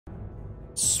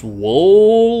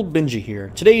Swole Benji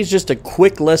here. Today is just a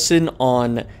quick lesson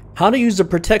on how to use a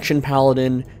protection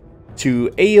paladin to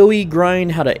AoE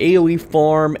grind, how to AoE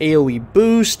farm, AoE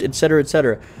boost, etc,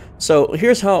 etc. So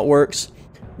here's how it works.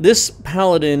 This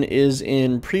paladin is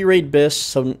in pre-raid BIS,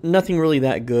 so nothing really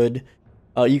that good.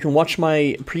 You can watch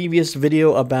my previous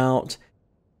video about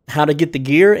how to get the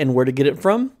gear and where to get it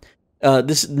from.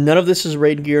 None of this is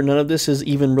raid gear, none of this is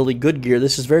even really good gear.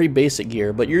 This is very basic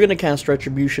gear, but you're going to cast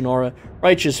Retribution Aura,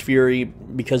 Righteous Fury,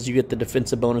 because you get the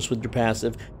defensive bonus with your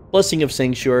passive, Blessing of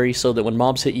Sanctuary, so that when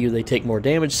mobs hit you, they take more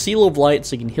damage, Seal of Light,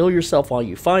 so you can heal yourself while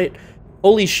you fight,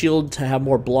 Holy Shield to have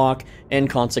more block, and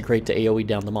Consecrate to AoE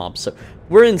down the mobs. So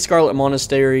we're in Scarlet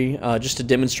Monastery, just to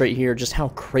demonstrate here just how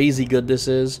crazy good this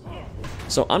is.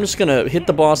 So I'm just going to hit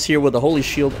the boss here with a Holy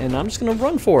Shield, and I'm just going to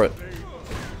run for it.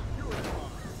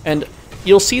 And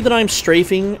you'll see that I'm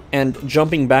strafing and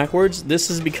jumping backwards. This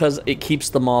is because it keeps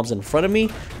the mobs in front of me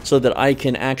so that I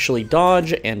can actually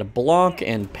dodge and block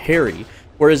and parry.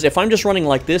 Whereas if I'm just running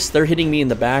like this, they're hitting me in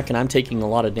the back and I'm taking a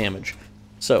lot of damage.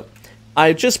 So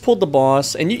I just pulled the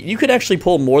boss, and you could actually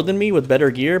pull more than me with better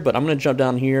gear, but I'm going to jump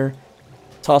down here,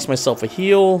 toss myself a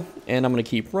heal, and I'm going to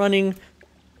keep running.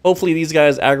 Hopefully these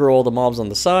guys aggro all the mobs on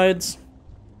the sides,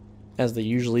 as they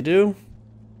usually do.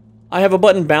 I have a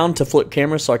button bound to flip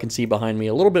camera so I can see behind me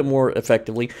a little bit more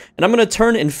effectively. And I'm going to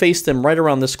turn and face them right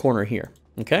around this corner here.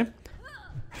 Okay?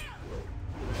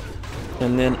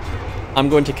 And then I'm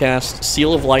going to cast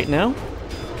Seal of Light now.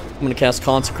 I'm going to cast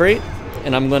Consecrate.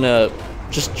 And I'm going to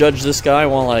just judge this guy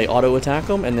while I auto-attack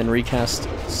him. And then recast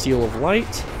Seal of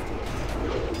Light.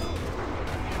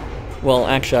 Well,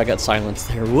 actually I got silenced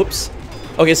there. Whoops.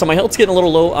 Okay, so my health's getting a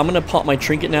little low. I'm going to pop my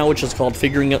trinket now, which is called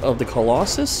Figuring of the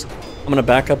Colossus. I'm going to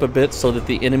back up a bit so that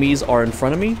the enemies are in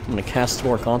front of me. I'm going to cast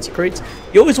more Consecrates.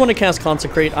 You always want to cast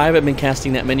Consecrate. I haven't been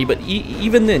casting that many, but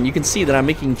even then, you can see that I'm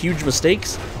making huge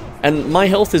mistakes. And my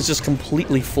health is just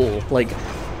completely full. Like,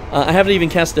 I haven't even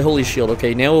cast the Holy Shield.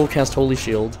 Okay, now we'll cast Holy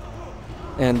Shield.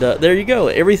 And there you go.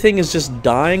 Everything is just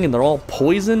dying, and they're all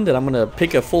poisoned. And I'm going to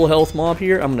pick a full health mob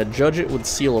here. I'm going to judge it with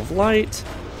Seal of Light.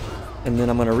 And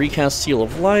then I'm going to recast Seal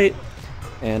of Light.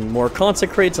 And more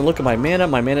Consecrates, and look at my mana.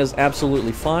 My mana is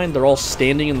absolutely fine. They're all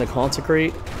standing in the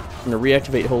Consecrate. I'm going to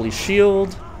reactivate Holy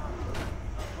Shield.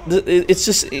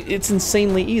 It's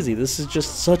insanely easy. This is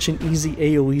just such an easy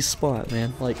AoE spot,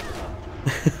 man. Like,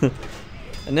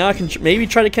 and now I can maybe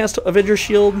try to cast Avenger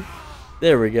Shield.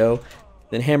 There we go.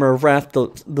 Then Hammer of Wrath,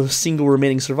 the single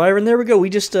remaining survivor. And there we go.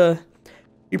 We just,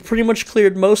 we pretty much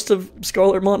cleared most of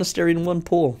Scarlet Monastery in one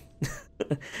pull.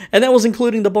 And that was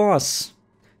including the boss.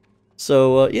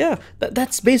 So, yeah,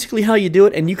 that's basically how you do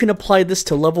it, and you can apply this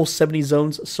to level 70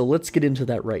 zones, so let's get into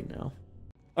that right now.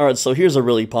 Alright, so here's a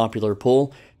really popular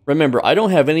pull. Remember, I don't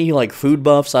have any, like, food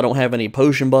buffs, I don't have any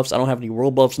potion buffs, I don't have any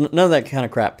world buffs, none of that kind of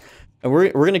crap. And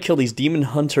we're gonna kill these Demon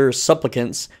Hunter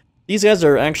Supplicants. These guys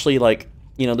are actually, like,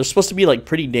 you know, they're supposed to be, like,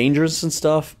 pretty dangerous and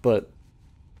stuff, but,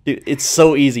 dude, it's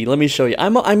so easy. Let me show you.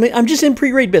 I'm just in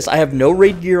pre-raid BIS. I have no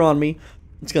raid gear on me.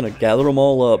 It's gonna gather them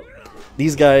all up.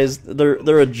 These guys,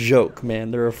 they're a joke,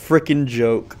 man. They're a freaking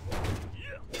joke.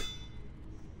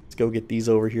 Let's go get these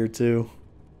over here too.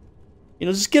 You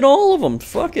know, just get all of them.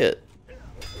 Fuck it.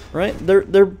 Right?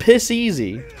 They're piss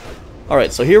easy. All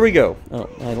right, so here we go. Oh,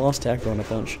 I lost aggro on a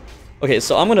bunch. Okay,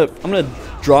 so I'm gonna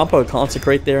drop a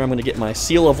Consecrate there. I'm gonna get my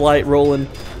Seal of Light rolling.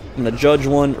 I'm gonna judge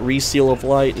one, re-Seal of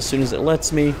Light as soon as it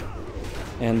lets me.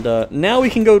 And now we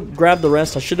can go grab the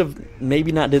rest. I should have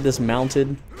maybe not did this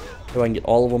mounted, so I can get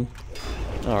all of them.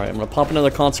 Alright, I'm going to pop another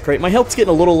Consecrate. My health's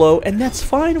getting a little low, and that's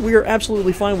fine. We are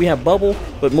absolutely fine. We have Bubble,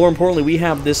 but more importantly, we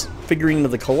have this Figuring of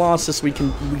the Colossus we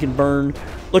can burn.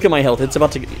 Look at my health. It's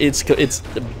about to be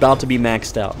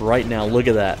maxed out right now. Look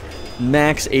at that.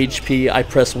 Max HP. I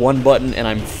press one button, and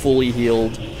I'm fully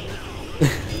healed.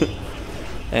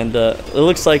 And it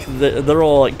looks like they're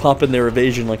all like popping their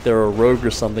evasion like they're a rogue or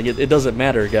something. It doesn't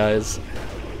matter, guys.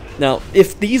 Now,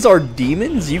 if these are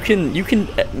demons, you can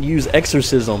use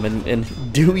Exorcism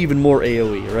and do even more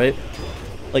AoE, right?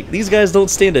 Like, these guys don't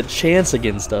stand a chance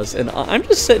against us, and I'm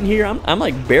just sitting here, I'm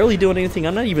like barely doing anything.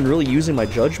 I'm not even really using my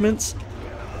judgments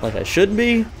like I should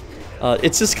be.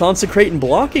 It's just Consecrate and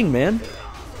blocking, man.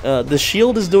 The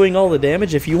shield is doing all the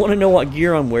damage. If you want to know what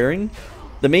gear I'm wearing,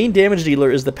 the main damage dealer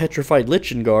is the Petrified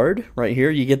Lichen Guard, right here.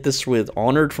 You get this with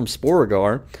Honored from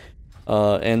Sporagar.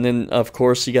 And then, of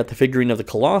course, you got the Figuring of the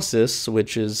Colossus,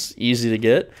 which is easy to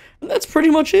get. And that's pretty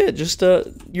much it. Just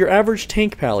your average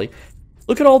tank pally.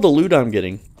 Look at all the loot I'm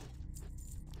getting.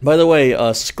 By the way,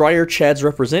 Scryer Chads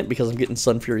represent because I'm getting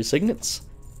Sun Fury Signets.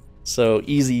 So,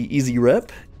 easy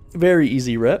rep. Very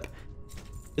easy rep.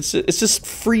 It's just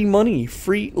free money.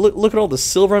 Free. Look at all the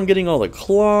silver I'm getting, all the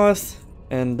cloth.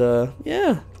 And,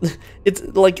 yeah. It's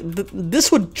like,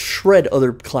 this would shred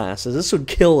other classes. This would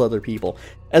kill other people.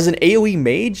 As an AoE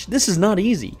mage, this is not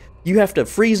easy. You have to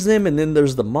freeze them, and then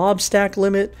there's the mob stack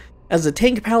limit. As a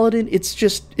tank paladin, it's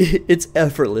just, it's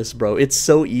effortless, bro. It's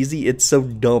so easy. It's so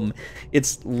dumb.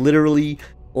 It's literally,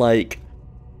 like,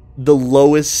 the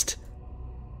lowest,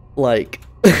 like,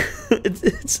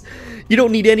 it's you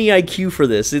don't need any IQ for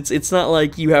this. It's not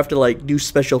like you have to like do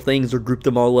special things or group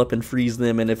them all up and freeze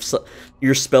them, and if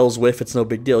your spells whiff, it's no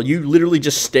big deal. You literally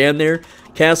just stand there,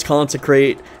 cast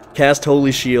Consecrate, cast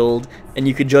Holy Shield, and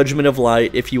you can Judgment of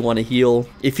Light if you want to heal.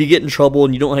 If you get in trouble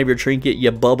and you don't have your trinket,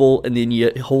 you bubble and then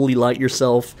you Holy Light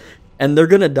yourself, and they're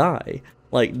gonna die.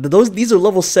 Like, these are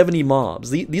level 70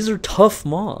 mobs. These are tough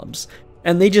mobs,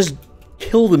 and they just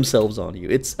kill themselves on you.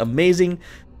 It's amazing.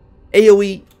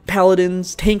 AoE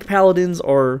paladins, tank paladins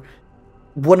are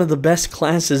one of the best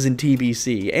classes in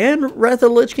TBC. And Wrath of the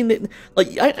Lich King,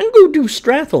 like, I can go do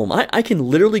Stratholme. I can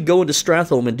literally go into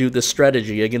Stratholme and do this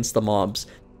strategy against the mobs.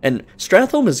 And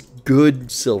Stratholme is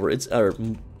good silver. It's, or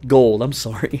gold, I'm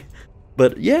sorry.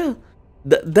 But yeah,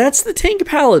 that's the tank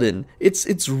paladin.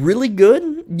 It's really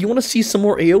good. You want to see some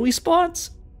more AoE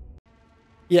spots?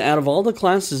 Yeah, out of all the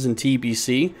classes in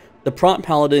TBC, the Prot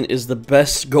Paladin is the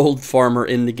best gold farmer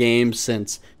in the game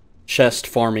since chest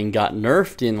farming got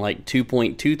nerfed in like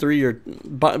 2.23 or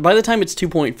by the time it's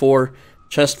 2.4,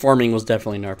 chest farming was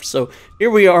definitely nerfed. So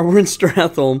here we are, we're in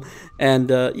Stratholme,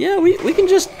 and yeah, we can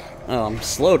just... Oh, I'm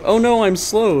slowed. Oh no, I'm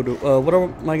slowed. What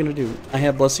am I gonna do? I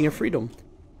have Blessing of Freedom.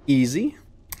 Easy.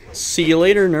 See you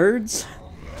later, nerds.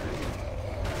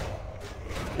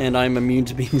 And I'm immune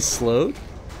to being slowed.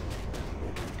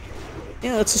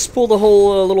 Yeah, let's just pull the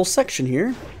whole little section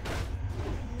here.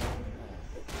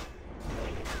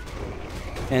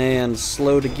 And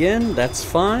slowed again, that's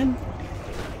fine.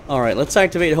 Alright, let's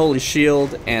activate Holy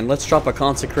Shield, and let's drop a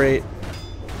Consecrate.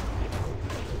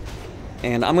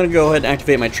 And I'm gonna go ahead and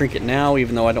activate my trinket now,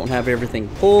 even though I don't have everything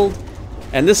pulled.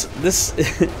 And this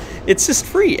it's just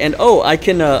free. And oh, I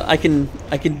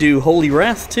can do Holy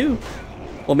Wrath too.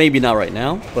 Well, maybe not right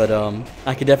now, but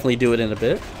I could definitely do it in a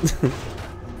bit.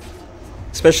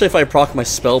 Especially if I proc my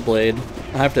Spellblade.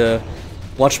 I have to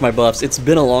watch my buffs. It's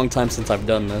been a long time since I've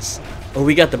done this. Oh,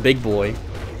 we got the big boy.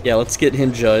 Yeah, let's get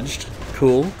him judged.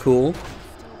 Cool, cool.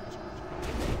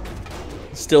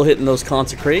 Still hitting those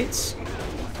Consecrates.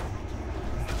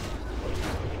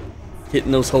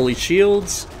 Hitting those Holy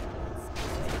Shields.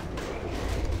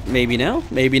 Maybe now?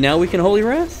 Maybe now we can Holy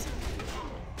Wrath?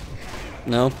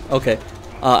 No? Okay.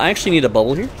 I actually need a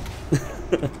bubble here.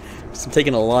 So I'm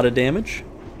taking a lot of damage.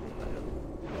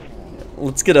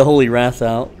 Let's get a Holy Wrath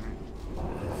out.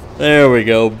 There we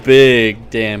go. Big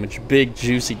damage. Big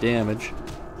juicy damage.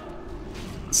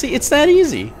 See, it's that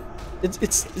easy.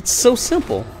 It's so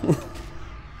simple.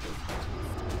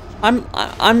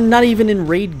 I'm not even in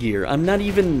raid gear. I'm not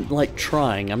even like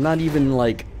trying. I'm not even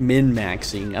like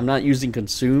min-maxing. I'm not using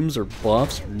consumes or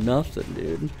buffs or nothing,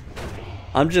 dude.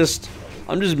 I'm just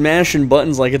mashing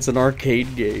buttons like it's an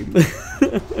arcade game.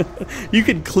 You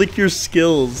can click your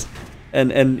skills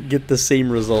and get the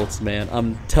same results, man.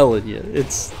 I'm telling you,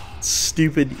 it's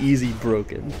stupid easy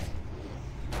broken.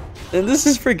 And this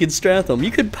is freaking Stratholme. You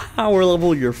could power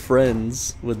level your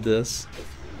friends with this.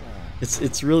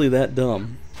 It's really that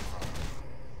dumb.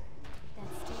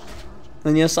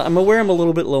 And yes, I'm aware I'm a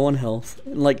little bit low on health.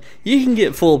 Like, you can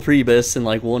get full Prebus in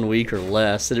like 1 week or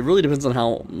less. And it really depends on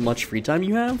how much free time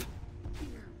you have.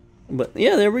 But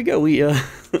yeah, there we go. We oh,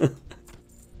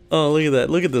 look at that.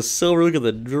 Look at the silver. Look at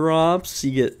the drops.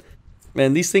 You get...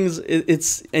 Man, these things,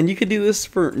 and you can do this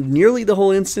for nearly the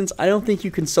whole instance. I don't think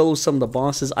you can solo some of the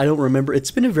bosses. I don't remember.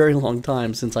 It's been a very long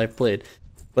time since I've played.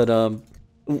 But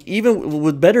even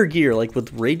with better gear, like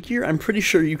with raid gear, I'm pretty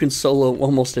sure you can solo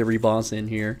almost every boss in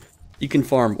here. You can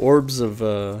farm orbs of,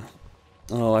 oh,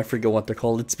 I forget what they're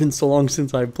called. It's been so long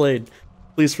since I've played.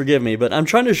 Please forgive me, but I'm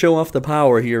trying to show off the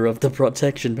power here of the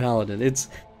Protection Paladin. It's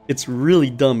really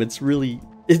dumb. It's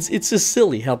just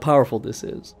silly how powerful this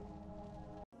is.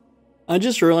 I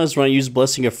just realized when I used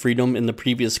Blessing of Freedom in the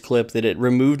previous clip that it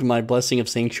removed my Blessing of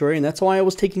Sanctuary, and that's why I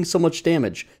was taking so much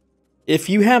damage. If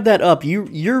you have that up,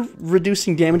 you're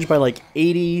reducing damage by like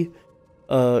 80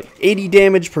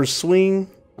 damage per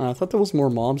swing. I thought there was more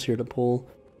mobs here to pull.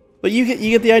 But you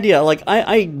get the idea. Like,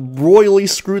 I royally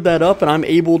screwed that up, and I'm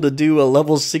able to do a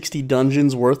level 60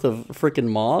 dungeons worth of freaking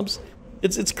mobs.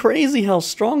 It's crazy how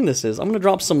strong this is. I'm going to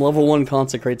drop some level 1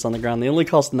 Consecrates on the ground. They only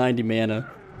cost 90 mana.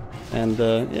 And,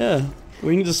 yeah,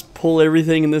 we can just pull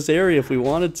everything in this area if we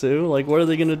wanted to. Like, what are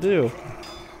they going to do?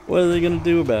 What are they gonna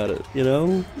do about it, you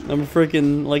know? I'm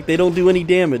freaking, like, they don't do any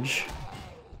damage.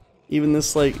 Even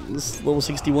this, like, this level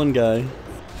 61 guy.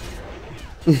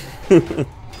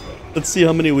 Let's see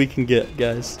how many we can get,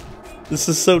 guys. This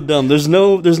is so dumb. There's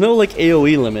no like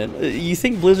AoE limit. You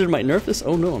think Blizzard might nerf this?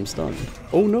 Oh no, I'm stunned.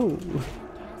 Oh no.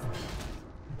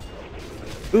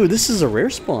 Ooh, this is a rare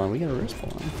spawn. We got a rare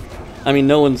spawn. I mean,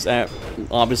 no one's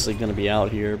obviously gonna be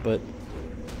out here, but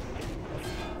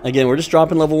again, we're just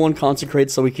dropping level 1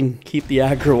 consecrate so we can keep the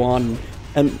aggro on.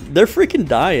 And they're freaking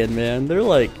dying, man. They're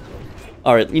like,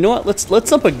 all right, you know what?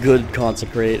 Let's up a good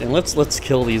consecrate and let's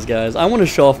kill these guys. I want to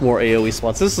show off more AoE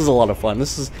spots. This is a lot of fun.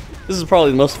 This is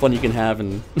probably the most fun you can have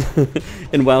in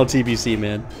in WoW TBC,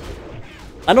 man.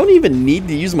 I don't even need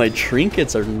to use my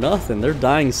trinkets or nothing. They're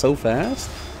dying so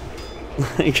fast.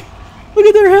 Like, look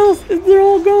at their health. They're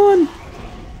all gone.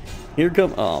 Here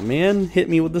come. Oh man, hit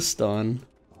me with the stun.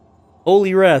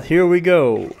 Holy wrath. Here we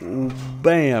go.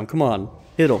 Bam. Come on.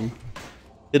 Hit him.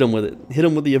 Hit him with it. Hit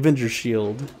him with the Avenger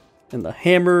shield. And the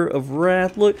hammer of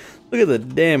wrath. Look at the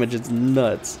damage. It's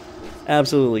nuts.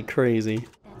 Absolutely crazy.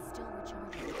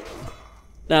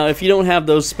 Now, if you don't have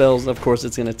those spells, of course,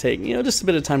 it's gonna take, you know, just a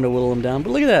bit of time to whittle them down.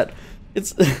 But look at that.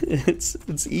 It's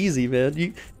it's easy, man.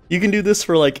 You can do this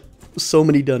for like so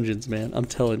many dungeons, man. I'm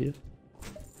telling you.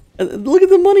 And look at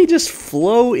the money just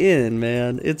flow in,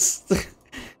 man. It's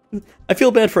I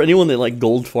feel bad for anyone that like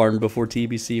gold farmed before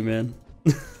TBC, man.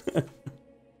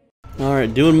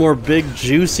 Alright, doing more big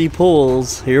juicy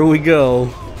pulls. Here we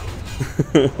go.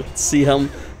 Let's see how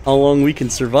long we can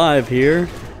survive here.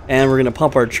 And we're gonna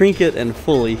pop our trinket and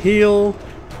fully heal.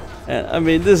 And I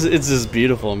mean, it's just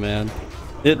beautiful, man.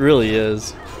 It really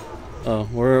is. Oh,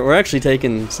 we're actually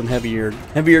taking some heavier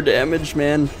damage,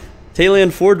 man. Taylan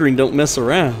Fordring don't mess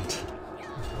around.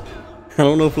 I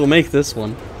don't know if we'll make this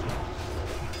one.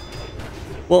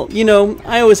 Well, you know,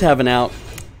 I always have an out.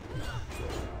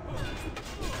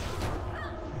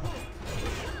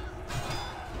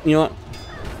 You know what?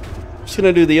 I'm just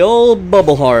gonna do the old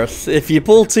bubble hearth. If you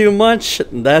pull too much,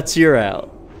 that's your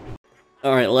out.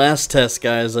 Alright, last test,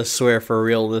 guys. I swear, for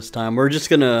real this time. We're just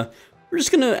gonna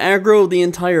aggro the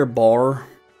entire bar.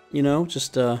 You know,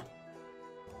 just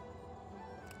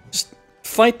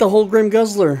fight the whole Grim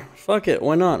Guzzler. Fuck it,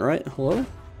 why not, right? Hello?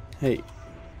 Hey.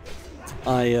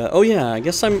 Oh yeah, I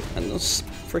guess I'm just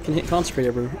freaking hit consecrate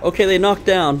everywhere. Okay, they knocked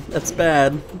down. That's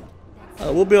bad.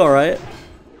 We'll be alright.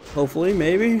 Hopefully,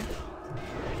 maybe.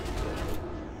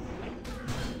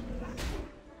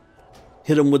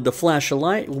 Hit him with the flash of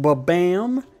light.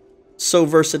 Bam. So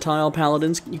versatile,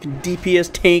 paladins. You can DPS,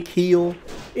 tank, heal.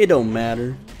 It don't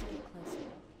matter.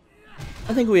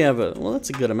 I think we have a... Well, that's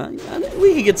a good amount.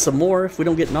 We could get some more if we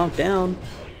don't get knocked down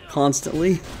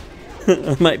constantly.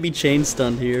 I might be chain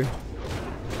stunned here.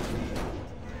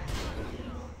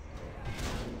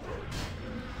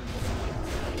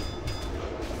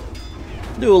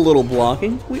 Do a little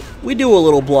blocking. We do a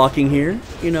little blocking here.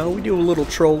 You know, we do a little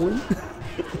trolling.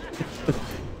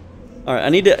 All right, I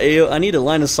need to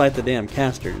line of sight the damn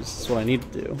casters. That's what I need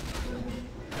to do.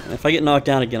 And if I get knocked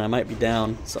down again, I might be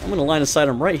down. So I'm gonna line of sight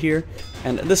them right here,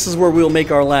 and this is where we'll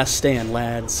make our last stand,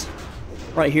 lads.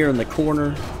 Right here in the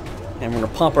corner, and we're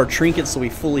gonna pop our trinket so we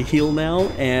fully heal now.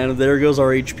 And there goes our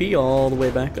HP all the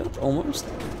way back up, almost.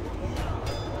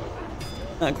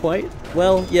 Not quite.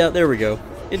 Well, yeah, there we go.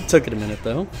 It took it a minute,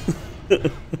 though.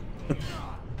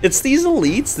 It's these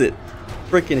elites that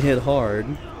frickin' hit hard.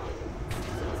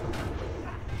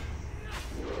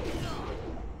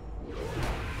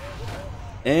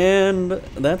 And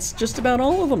that's just about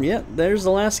all of them. Yeah, there's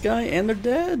the last guy, and they're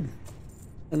dead.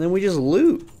 And then we just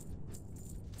loot.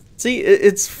 See,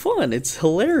 it's fun. It's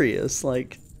hilarious.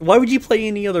 Like, why would you play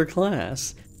any other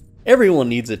class? Everyone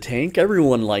needs a tank.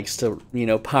 Everyone likes to, you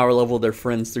know, power level their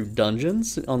friends through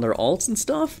dungeons on their alts and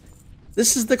stuff.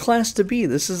 This is the class to be.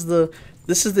 This is the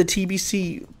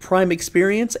TBC Prime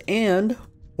experience, and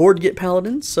Horde get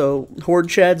Paladin. So Horde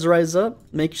Chads rise up.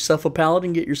 Make yourself a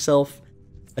Paladin. Get yourself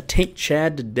a tank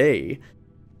Chad today.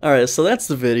 All right, so that's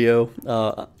the video.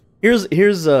 Here's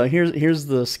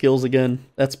the skills again.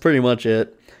 That's pretty much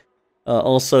it.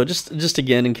 Also, just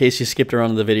again, in case you skipped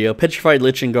around in the video, Petrified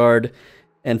Lichen Guard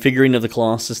and Figurine of the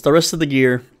Colossus. The rest of the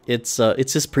gear, it's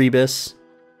his Prebis.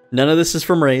 None of this is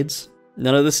from raids.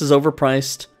 None of this is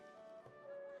overpriced.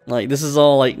 Like, this is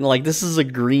all like this is a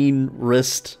green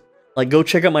wrist. Like, go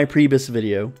check out my Prebis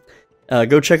video.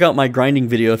 Go check out my grinding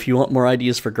video if you want more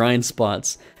ideas for grind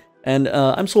spots. And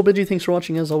I'm SwolBenji. Thanks for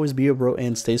watching. As always, be a bro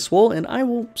and stay swole. And I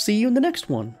will see you in the next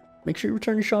one. Make sure you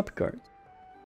return your shopping cart.